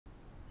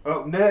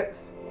Up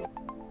next,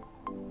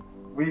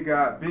 we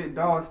got Big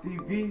Dog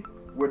Steve B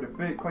with the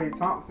fake KLAY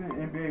Thompson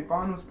NBA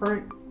Finals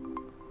prank.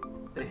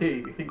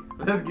 Hey,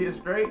 let's get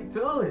straight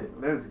to it.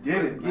 Let's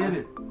get it. Get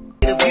it.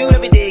 Get a view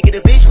every day, get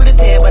a bitch with a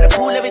tan by the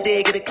pool every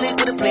day, get a click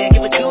with a plan,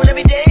 give a jewel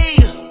every day.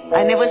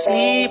 I never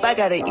sleep, I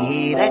gotta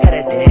eat, I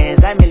gotta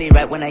dance. I merely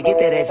rap when I get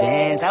that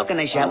advance. How can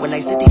I shop with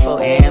like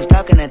 64 amps?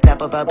 Talking to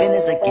top about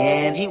business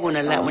again. He want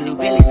a lot with new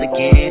Billies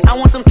again. I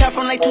want some top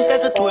from like two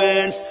sets of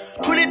twins.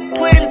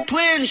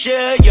 Twins,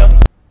 yeah.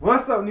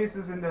 What's up,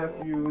 nieces and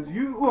nephews?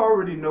 You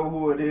already know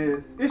who it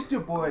is. It's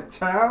your boy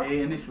Child.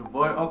 Hey, and it's your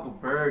boy Uncle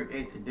Berg.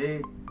 Hey,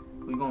 today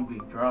we're gonna be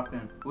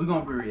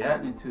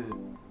reacting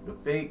to the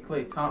fake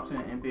KLAY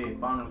Thompson NBA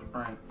Finals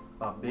prank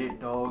by Big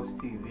Dogs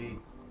TV.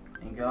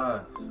 And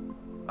guys,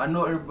 I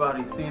know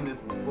everybody's seen this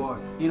before.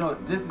 You know,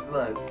 this is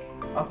like,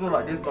 I feel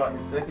like this is about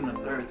the second or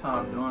third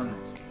time doing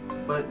this.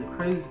 But the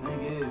craziest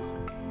thing is,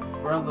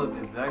 bro look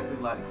exactly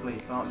like KLAY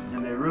Thompson.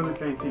 And they really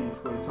think he's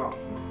KLAY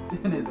Thompson.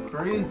 And it's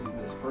crazy.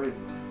 It's crazy.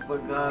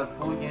 But guys,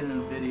 before we get in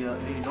the video,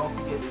 hey, don't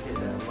forget to hit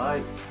that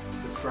like,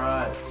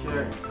 subscribe,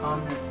 share, and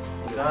comment.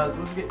 And guys,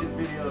 let's get this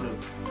video to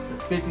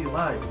 50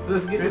 likes.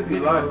 Let's get this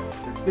video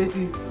to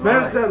 50 Smash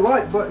likes. that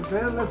like button,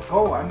 man. Let's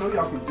go. I know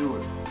y'all can do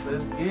it.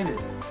 Let's get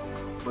it.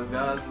 But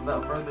guys,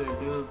 without further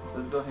ado,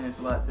 let's go ahead and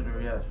slide to the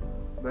reaction.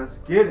 Let's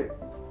get it.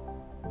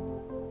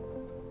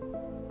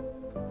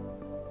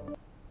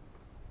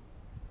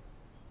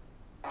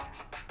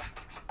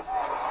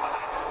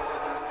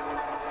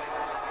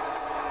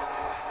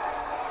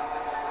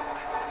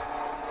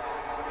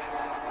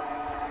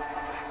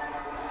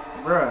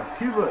 Bruh,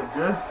 he look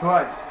just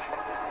like.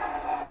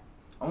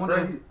 I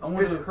wonder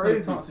if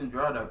KLAY Thompson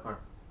draw that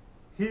part.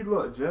 He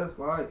look just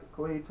like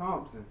KLAY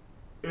Thompson.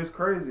 It's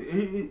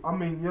crazy. I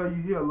mean, yeah,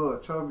 you hear a little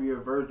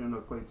chubbier version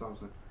of KLAY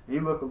Thompson. He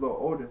look a little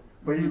older,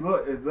 but he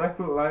look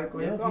exactly like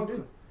KLAY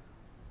Thompson.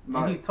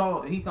 And he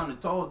tall. He kind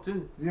of tall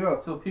too. Yeah.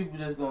 So people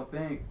just gonna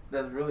think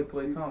that's really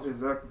KLAY Thompson.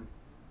 Exactly.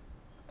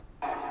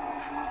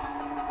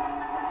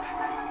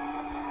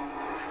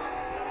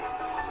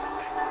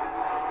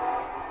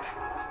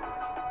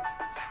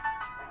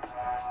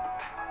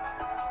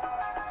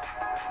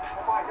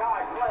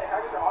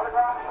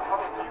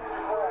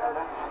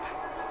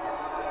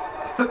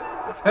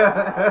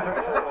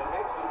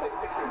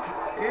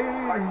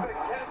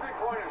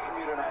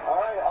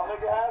 Alright, I'll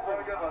make it happen.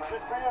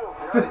 Just for you.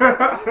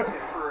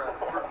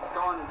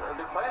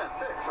 They're playing at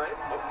 6, right?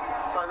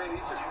 So I mean, he's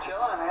just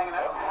chilling and hanging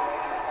out.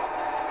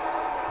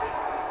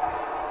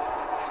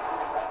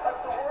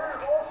 That's the word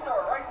of All-Star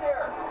right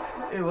there.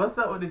 Hey, what's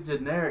up with the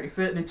generic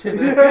signature?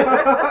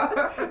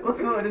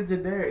 What's up with the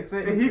generic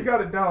signature? He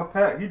got it down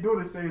pat. He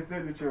doing the same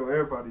signature on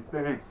everybody's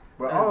thing.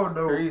 But that's I don't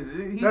know.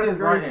 Crazy. He that's just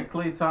crazy. writing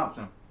KLAY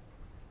Thompson.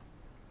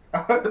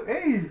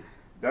 Hey,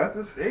 that's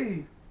the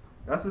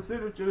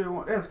signature they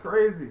want. That's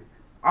crazy.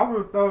 I would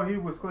have thought he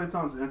was KLAY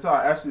Thompson until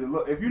I actually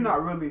look. If you're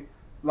not really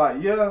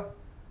like, yeah,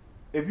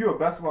 if you're a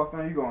basketball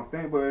fan, you're gonna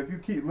think. But if you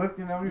keep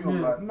looking at him, you're gonna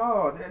be like,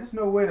 no, there's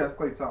no way that's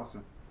KLAY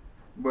Thompson.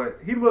 But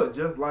he looked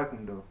just like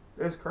him though.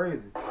 That's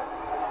crazy.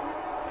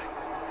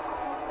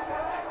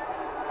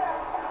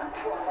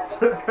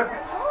 There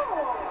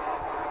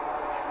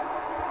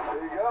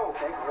you go.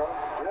 Thanks, bro.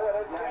 Yeah,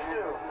 that's nice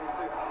too.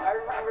 I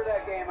remember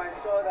that game. I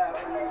saw that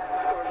when you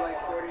scored like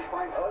 40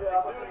 points. Oh yeah,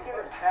 like the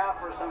first half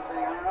or something.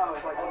 I don't know.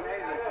 It's like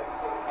amazing.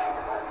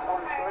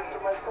 To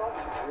my son.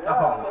 Yeah,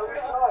 Oh. so your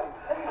son.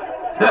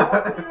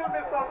 You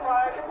missed on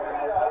Friday.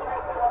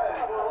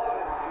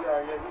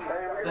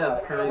 That's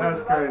crazy.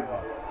 That's crazy.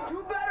 You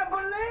better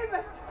believe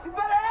it. You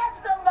better have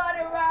somebody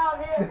around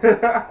here.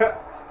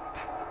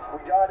 We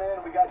got in,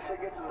 we got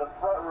tickets in the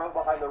front row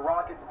behind the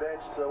Rockets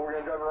bench, so we're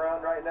gonna drive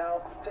around right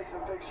now, take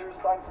some pictures,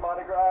 sign some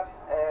autographs,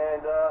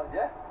 and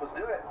yeah, let's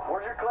do it.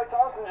 Where's your KLAY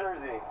Thompson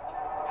jersey?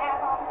 At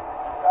home.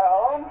 At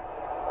home?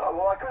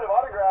 Well, I could have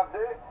autographed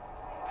it.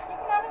 You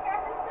can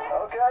autograph this thing?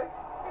 Okay.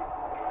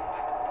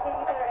 So you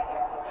put it right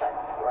here.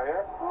 Right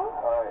here?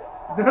 Alright.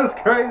 That's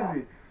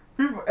crazy.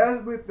 People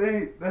actually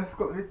think that's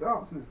KLAY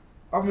Thompson.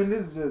 I mean,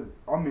 it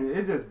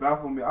just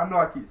baffled me. I know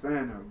I keep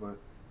saying that, but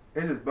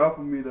it just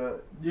baffled me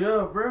that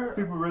Bro.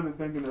 people really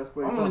thinking that's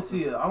KLAY I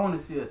Thompson. want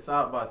to see a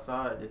side by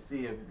side to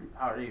see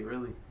how they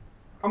really.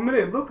 I mean,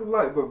 they look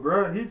alike, but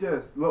bro, he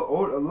just look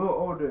old, a little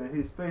older, and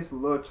his face a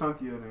little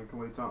chunkier than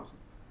KLAY Thompson.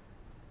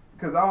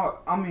 Cause I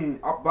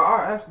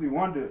actually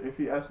wonder if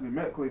he actually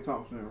met KLAY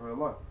Thompson in real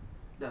life.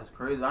 That's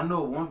crazy. I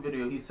know one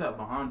video he sat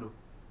behind him.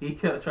 He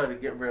kept trying to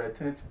get red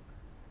attention.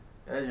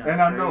 That's crazy.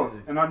 I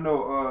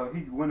know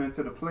he went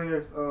into the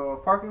players'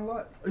 parking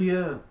lot.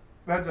 Yeah.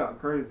 That junk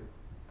crazy.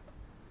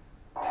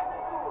 Thank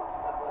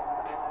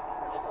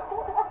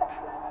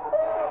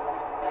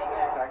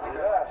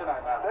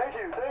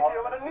you.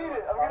 I'm gonna need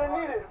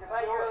it.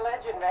 You're a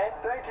legend, man.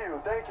 Thank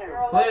you.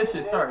 Players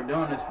should start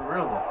doing this for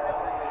real though.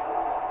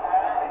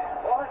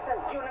 Awesome.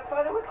 Do you want to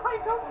photo with KLAY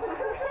Thompson?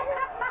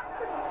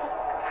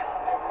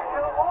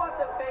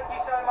 Awesome. Thank you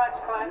so much,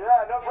 Clay.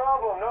 Yeah, no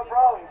problem.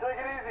 Take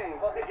it easy.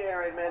 Look at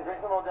Gatorade, man. Drink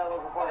some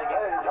Modelo's before they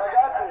get Hey, I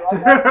got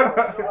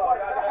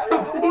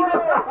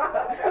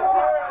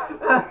you.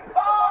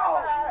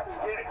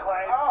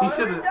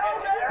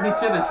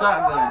 have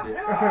shotgunned it.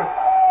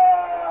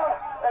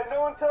 Hey, no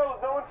one tell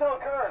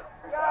Kurt.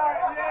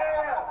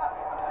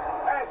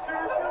 Hey,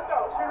 shoot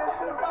though. Shoot.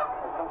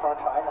 Come from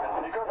China.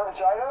 Did you come from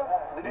China?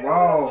 Did you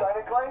Wow. come from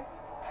China, Clay?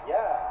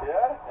 Yeah.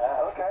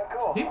 Yeah? Okay,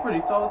 cool. He's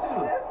pretty tall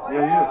too. Yeah, he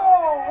is.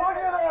 Oh, look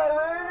at that,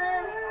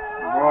 ladies!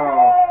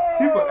 Wow.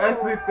 People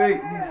actually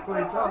think he's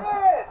Klay Thompson.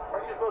 Are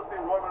you supposed to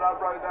be warming up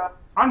right now?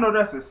 I know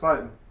that's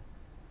exciting.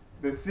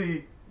 To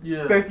see,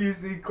 Yeah. think you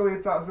see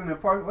Klay Thompson in the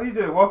park. He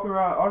just walking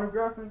around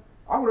autographing.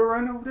 I would have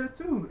ran over there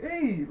too.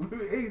 Hey,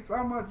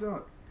 sign my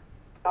junk.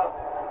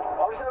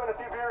 I'm just having a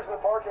few beers in the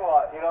parking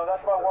lot. You know,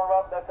 that's my warm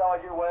up. That's how I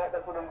get wet.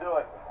 That's what I'm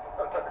doing.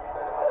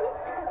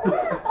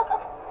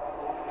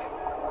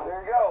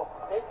 There you go.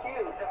 Thank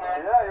you.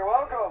 Yeah, you're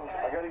welcome.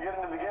 I got to get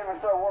into the game and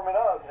start warming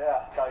up.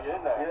 Yeah, gotta get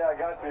in there. Yeah, I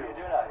got to. What are you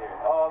doing out here?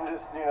 Oh, I'm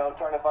just,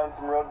 trying to find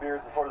some road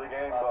beers before the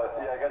game. But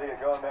yeah, I got to get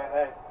going, man.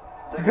 Hey.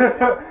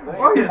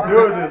 Why you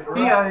doing this, bro?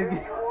 He out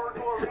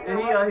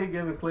here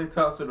giving Klay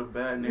Thompson a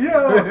bad name.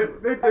 Yeah,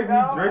 they think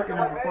he's drinking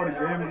it before the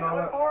game and all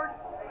that. You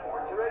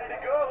ready to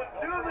go? Let's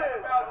do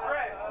this.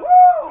 Woo!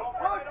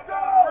 Let's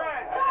go!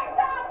 Klay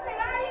Thompson,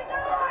 how you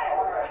doing?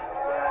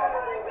 Oh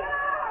my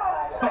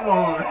God! Come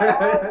on.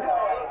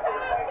 Klay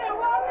Thompson,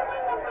 welcome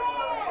in the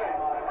band.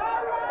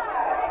 All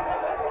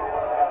right.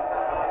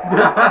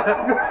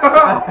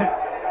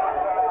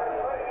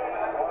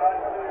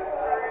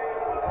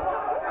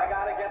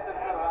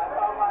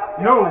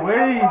 No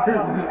way!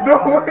 No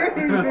way!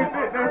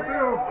 That's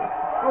him!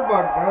 Oh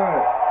my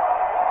god!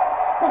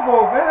 Come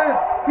on, man!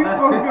 He's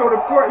supposed to be on the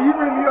court. You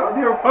really up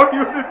there fucking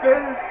with the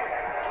fans?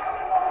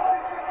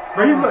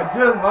 Bro, he look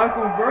just like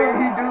him, bro.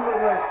 He do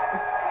look like.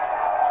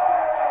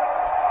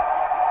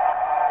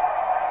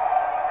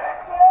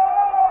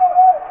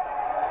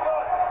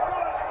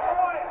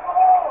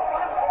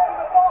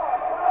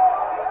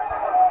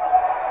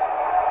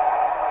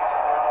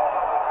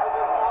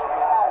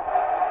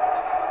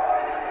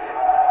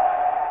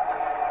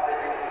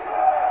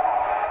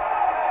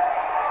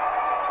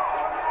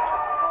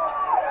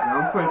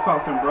 I'm Klay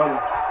Thompson, brother.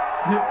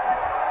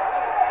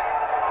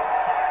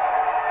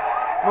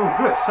 Oh,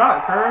 good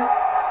shot, Curry.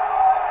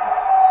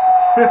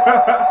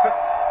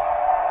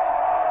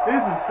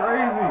 This is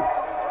crazy.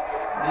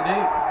 Did they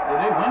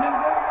win this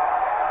game?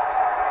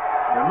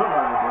 They look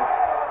like it, bro.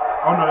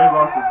 Oh no, they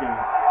lost this game.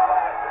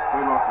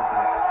 They lost this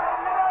game.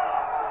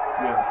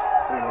 Yeah,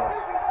 they lost.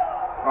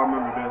 I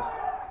remember this.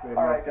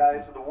 Alright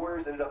guys, so the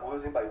Warriors ended up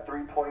losing by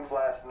 3 points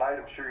last night.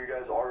 I'm sure you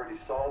guys already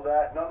saw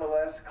that.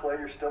 Nonetheless, Klay,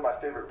 you're still my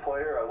favorite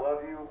player. I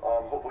love you.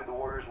 Hopefully the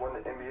Warriors win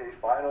the NBA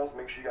Finals.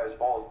 Make sure you guys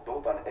follow us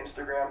both on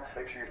Instagram.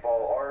 Make sure you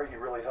follow Ari. He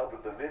really helped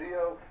with the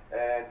video.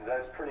 And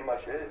that's pretty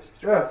much it.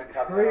 Subscribe That's if you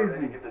haven't already.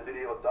 crazy. Give the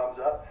video a thumbs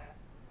up.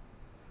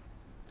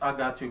 I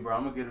got you, bro.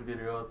 I'm gonna give the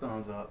video a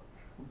thumbs up.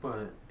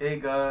 But hey,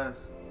 guys,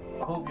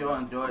 I hope y'all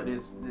enjoyed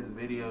this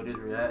video, this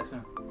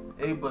reaction.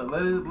 Hey, but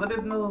let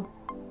us know.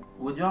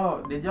 Did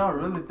y'all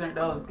really think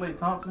that was Klay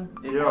Thompson?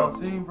 If y'all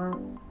seen, bro?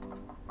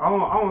 I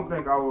don't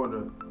think I would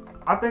have.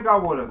 I think I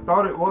would have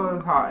thought it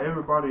was how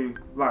everybody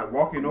like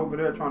walking over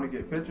there trying to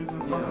get pictures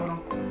and stuff with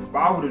him. But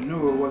I would have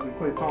knew it wasn't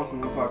Klay Thompson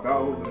once I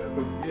got over there.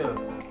 Yeah.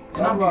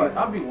 And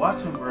I'll be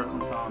watching, bro,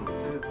 sometimes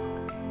too.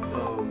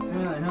 So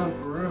seeing him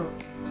for real,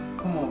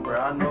 come on, bro.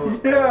 I know.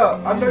 Yeah,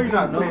 I know you're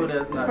not.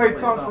 Klay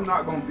Thompson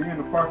not gonna be in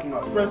the parking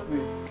lot,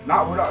 especially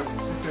not without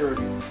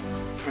security.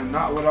 And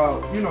not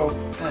without, and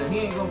he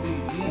ain't gonna be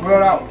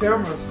without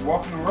cameras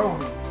walking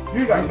around him. You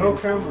ain't got no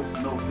cameras.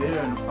 No beer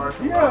in the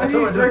parking lot.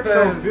 Yeah, he drinks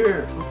no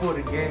beer before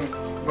the game.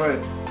 But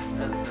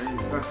that's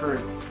crazy. That's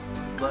crazy.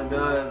 But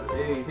guys,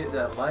 hey, hit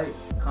that like,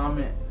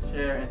 comment,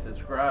 share, and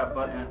subscribe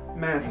button.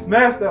 Man,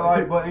 smash that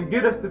like button.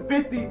 Get us to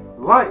 50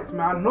 likes,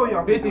 man. I know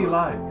y'all can 50 do it.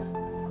 likes. I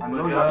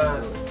know but y'all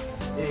guys, can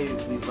do it. hey,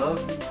 we love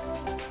you.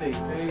 Stay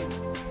safe.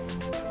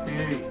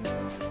 Peace.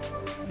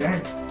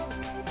 Dang.